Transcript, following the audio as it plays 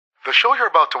The show you're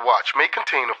about to watch may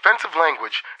contain offensive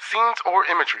language, scenes, or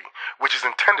imagery, which is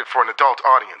intended for an adult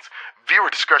audience. Viewer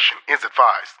discretion is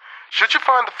advised. Should you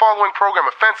find the following program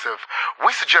offensive,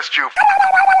 we suggest you...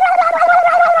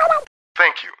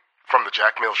 Thank you. From The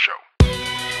Jack Mills Show.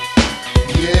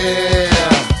 Yeah.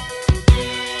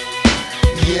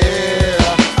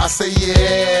 Yeah. I say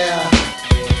yeah.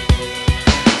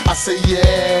 I say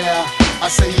yeah. I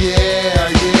say yeah,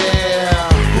 yeah.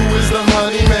 Who is the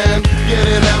honey man?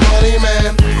 Getting that money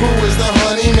man. Who is the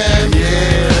honey man?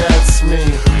 Yeah, that's me.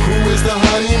 Who is the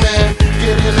honey man?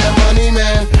 Getting that money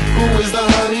man. Who is the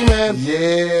honey man?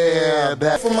 Yeah,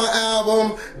 that for my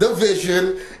album, The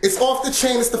Vision. It's off the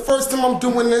chain. It's the first time I'm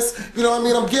doing this. You know what I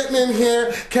mean? I'm getting in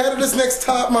here. Canada's Next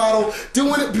Top Model.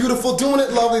 Doing it beautiful. Doing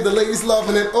it lovely. The ladies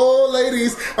loving it. Oh,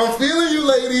 ladies. I'm feeling you,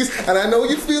 ladies. And I know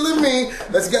you're feeling me.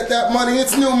 Let's get that money.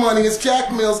 It's new money. It's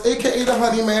Jack Mills, a.k.a. the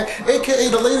Honey Man, a.k.a.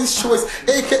 the Ladies' Choice,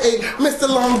 a.k.a. Mr.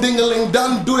 Long Dingaling.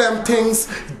 Done do them things.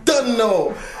 Done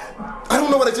know. I don't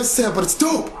know what I just said, but it's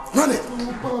dope. Run it.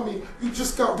 You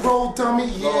just got rolled, dummy.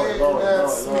 Yeah,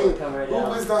 that's me.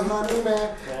 Who is the honey man?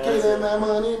 Getting that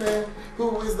money man.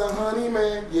 Who is the honey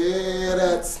man? Yeah,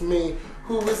 that's me.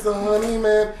 Who is the honey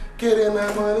man? Getting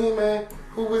that money man.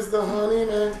 Who is the honey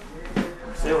man?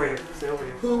 Stay over here. Stay over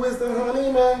here. Who is the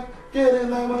honey man? Getting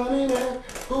that money man.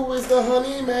 Who is the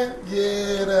honey man?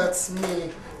 Yeah, that's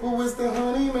me. Who is the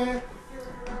honey man?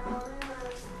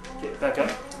 Get back up.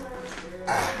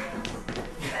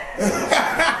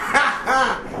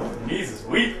 Knees is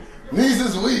weak. Knees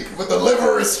is weak, but the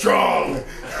liver is strong.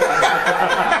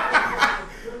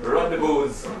 Run the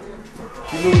booze.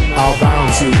 I'll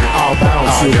bounce you, I'll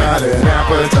bounce you. I got an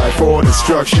appetite for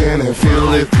destruction and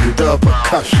feel it through the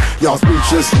percussion. Y'all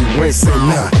speechless, you ain't say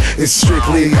none. It's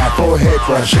strictly a forehead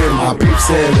crushing. My beats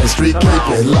in the street, keep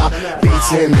it locked.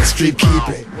 Beats in the street, keep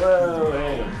it. Whoa,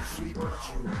 hey.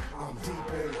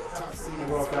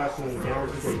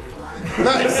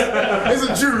 Nice. It's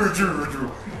a Drew.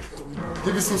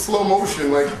 Give you some slow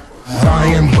motion, like. I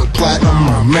am with platinum,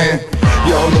 my man.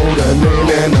 Y'all know the name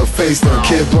and the face. The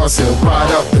kid bustin'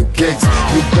 right out the gates.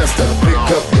 You best to pick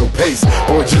up your pace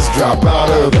or just drop out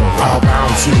of the. I'll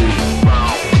bounce you.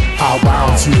 I'll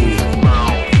bounce you.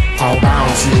 I'll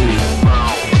bounce you.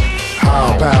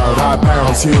 How about I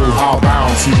bounce you? I'll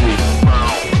bounce you.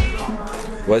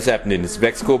 What's happening? It's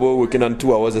Vex Kobo working on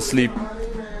 2 hours of sleep.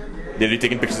 They'll be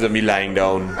taking pictures of me lying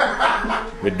down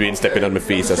with Dwayne stepping on my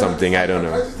face or something, I don't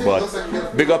know. But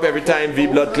big up every time, V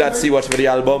Blood Clot, see watch for the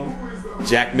album.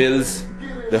 Jack Mills,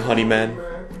 the Honey Man.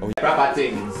 Oh, proper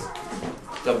things.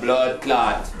 The Blood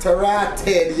Clot.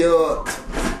 Tarated yo.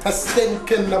 A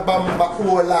stinking the bamba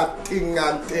ola ting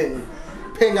and ting.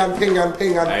 Ping and ping and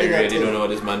ping and I ping really and ting. don't know what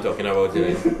this man talking about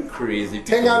here. Crazy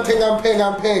people. Ting and ting and ping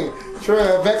and ping.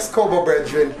 Sure, Vex Kobo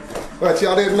brethren. But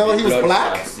y'all didn't know he was Blood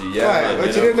black? Clot, see, yeah, Right, man, but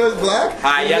you you know. didn't know he was black?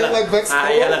 Hi, You yellow. didn't like Vex Hi,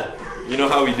 Kobo? yellow. You know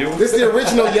how we do? This is the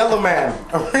original Yellow Man.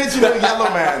 Original Yellow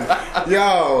Man.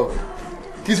 Yo.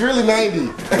 He's really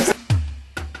 90.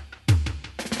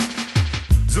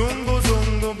 Zungo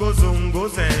zungo go zungo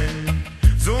zen.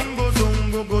 Zungo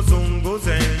zungo go zungo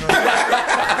zen.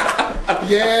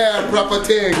 Yeah, proper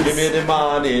things. Give me the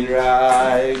morning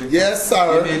ride. Yes,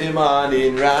 sir. Give me the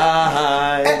morning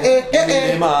ride. Give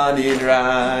me the morning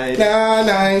ride. Nah,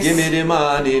 nice. Give me the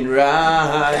morning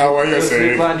ride. How are you You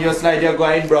saying? slip on your slide, you go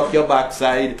and broke your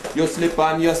backside. You slip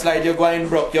on your slide, you go and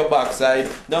broke your backside.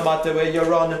 No matter where you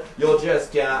run, you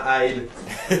just can't hide.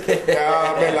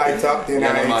 Yeah, me light up the Yeah,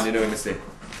 no man, night. you know what I say.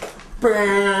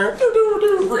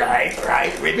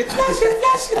 Right, ribbit,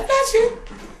 flashing.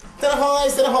 Stand ahoy,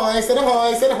 stand ahoy, stand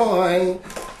ahoy, stand ahoy.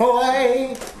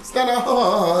 Hoy, stand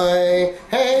ahoy.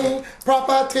 Hey,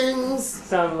 proper things.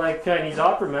 Sound like Chinese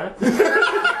opera, man.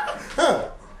 Huh.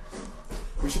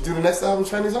 We should do the next album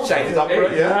Chinese opera. Chinese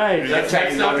opera, yeah. Nice. That's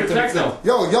Chinese opera techno.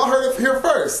 Yo, y'all heard it here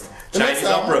first. The Chinese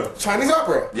next album, opera. Chinese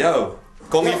opera. Yo,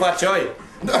 call me Fat Choi.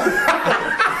 I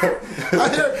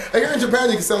hear in Japan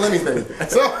you can sell anything.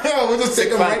 So yeah, we'll just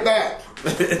take them right back.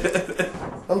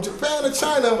 From Japan to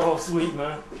China. Oh, sweet,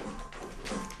 man.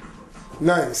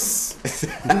 Nice.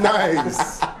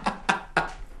 Nice.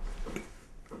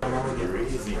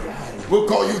 We'll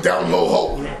call you down low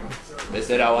ho. They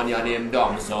said I want your name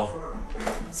Dom, so.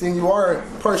 Seeing you are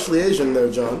partially Asian there,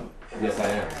 John. Yes, I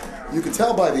am. You can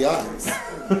tell by the eyes.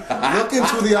 Look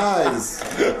into the eyes.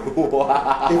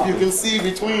 Wow. If you can see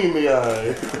between the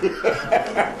eyes.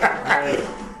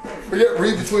 Forget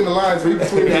read between the lines, read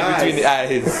between the eyes. Between the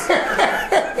eyes.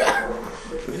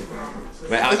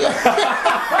 My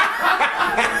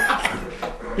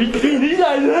Between these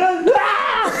eyes.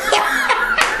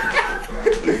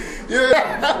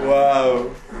 Yeah. Wow.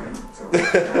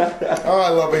 Oh, I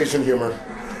love Asian humor.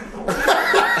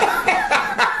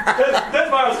 That's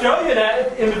my Australian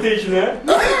invitation there.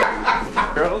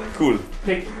 Girl, cool.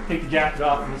 Take the jacket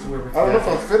off and this is where we're I don't know if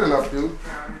I'm fit enough, dude.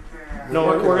 No,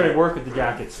 we're gonna work with the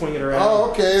jacket. Swing it around. Oh,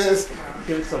 okay.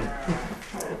 Give it some.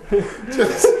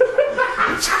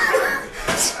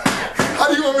 How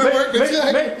do you want me to work the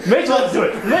jacket? Make love to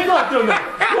it. Make love to it, man.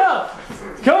 Yeah.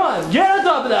 Come on, get on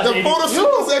top of that. The baby. photo shoot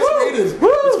was X-rated. Woo!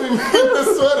 Between me and the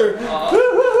sweater.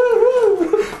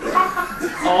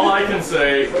 All I can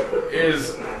say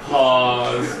is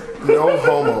pause. No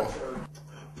homo.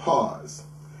 Pause.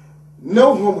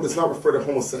 No homo does not refer to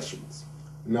homosexuals.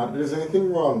 Not that there's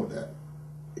anything wrong with that.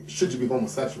 Should you be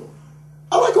homosexual?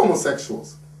 I like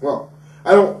homosexuals. Well,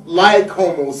 I don't like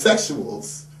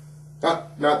homosexuals.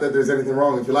 Not that there's anything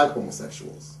wrong if you like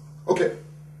homosexuals. Okay.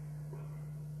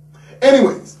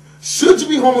 Anyways, should you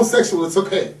be homosexual? It's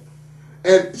okay.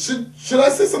 And should I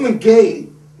say something gay?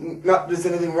 Not that there's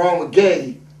anything wrong with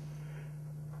gay.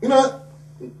 You know what?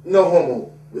 No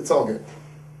homo. It's all good.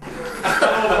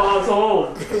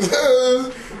 Oh,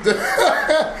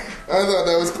 I thought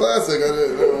that was classic. I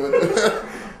didn't know.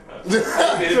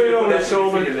 Straight over the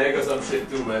shoulder. Your leg or some shit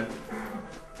too, man.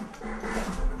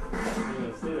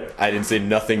 I didn't say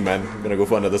nothing, man. I'm gonna go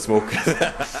for another smoke.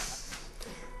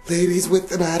 Ladies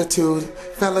with an attitude,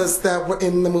 fellas that were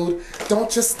in the mood, don't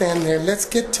just stand there, let's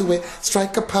get to it.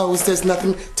 Strike a pose, there's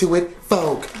nothing to it.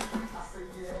 Vogue.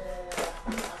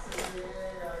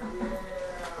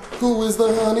 Who is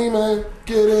the honey man?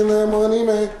 Get in that money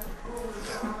man.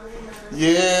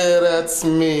 Yeah, that's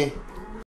me.